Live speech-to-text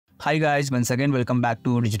Hi guys, once again welcome back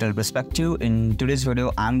to Digital Perspective. In today's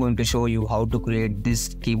video, I'm going to show you how to create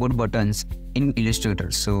these keyboard buttons in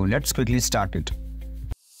Illustrator. So let's quickly start it.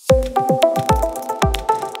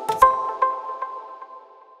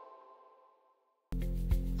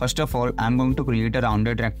 First of all, I'm going to create a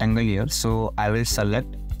rounded rectangle here. So I will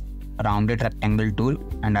select rounded rectangle tool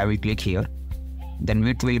and I will click here. Then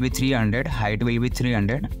width will be 300, height will be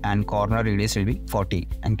 300 and corner radius will be 40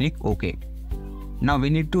 and click OK. Now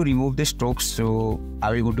we need to remove the strokes, so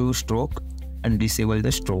I will go to stroke and disable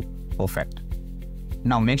the stroke. Perfect.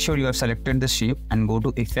 Now make sure you have selected the shape and go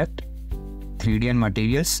to effect, 3D and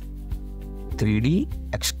materials, 3D,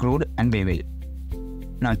 extrude and bevel.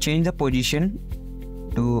 Now change the position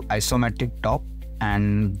to isometric top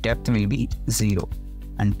and depth will be 0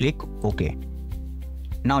 and click OK.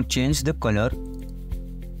 Now change the color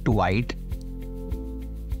to white.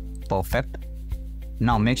 Perfect.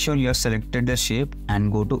 Now make sure you have selected the shape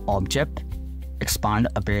and go to Object, Expand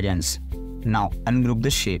Appearance. Now ungroup the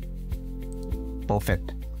shape.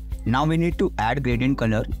 Perfect. Now we need to add gradient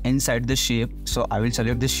color inside the shape. So I will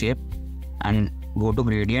select the shape and go to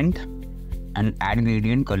Gradient and add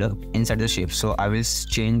gradient color inside the shape. So I will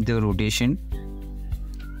change the rotation.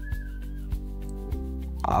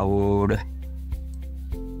 I would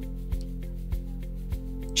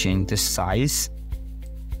change the size.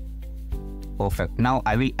 Perfect. Now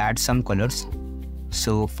I will add some colors.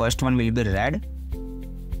 So first one will be red,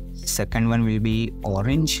 second one will be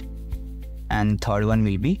orange and third one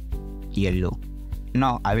will be yellow.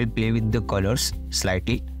 Now I will play with the colors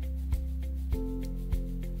slightly.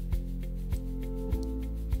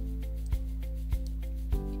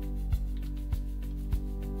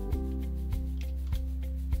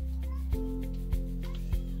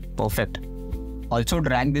 Perfect. Also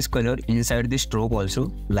drag this color inside the stroke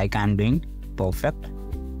also, like I am doing. Perfect.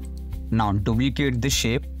 Now duplicate the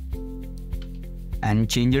shape and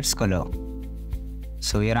change its color.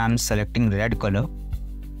 So here I am selecting red color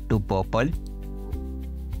to purple.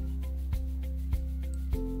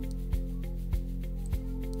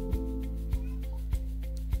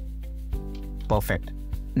 Perfect.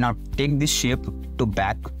 Now take this shape to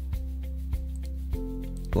back.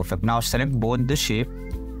 Perfect. Now select both the shape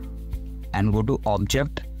and go to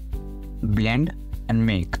Object, Blend and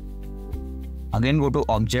Make. Again go to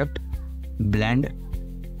Object, Blend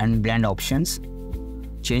and Blend Options.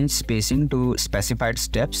 Change spacing to specified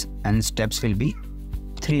steps and steps will be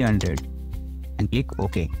 300 and click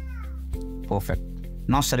OK. Perfect.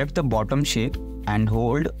 Now select the bottom shape and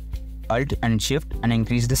hold Alt and Shift and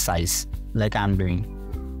increase the size like I am doing.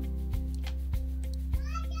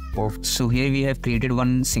 Perfect. So here we have created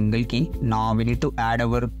one single key. Now we need to add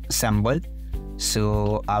our symbol.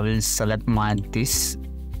 So I will select this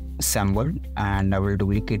symbol and I will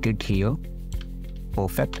duplicate it here.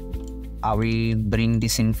 Perfect. I will bring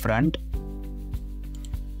this in front.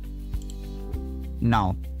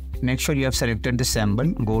 Now make sure you have selected the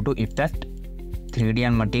symbol. Go to Effect, 3D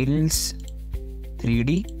and Materials,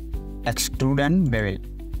 3D, Extrude and Bevel.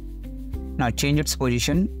 Now change its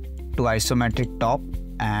position to isometric top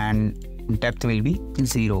and depth will be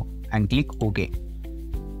 0 and click OK.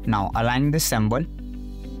 Now align the symbol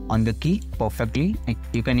on the key perfectly.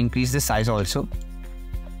 You can increase the size also.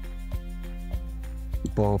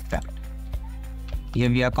 Perfect. Here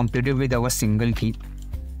we are completed with our single key.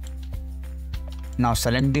 Now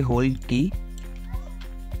select the whole key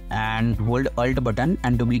and hold Alt button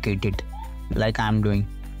and duplicate it like I am doing.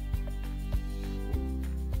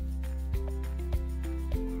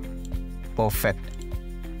 Perfect.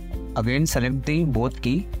 Again select the both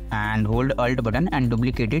key and hold Alt button and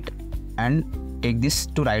duplicate it and take this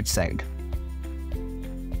to right side.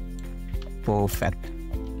 Perfect.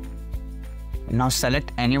 Now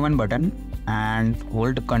select any one button and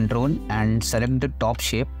hold Control and select the top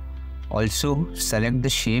shape. Also select the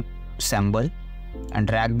shape symbol and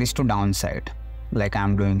drag this to downside like I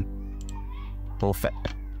am doing.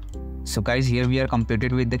 Perfect. So guys, here we are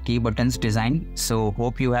completed with the key buttons design. So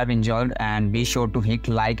hope you have enjoyed and be sure to hit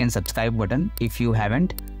like and subscribe button if you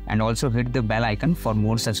haven't, and also hit the bell icon for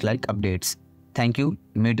more such like updates. Thank you.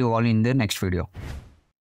 Meet you all in the next video.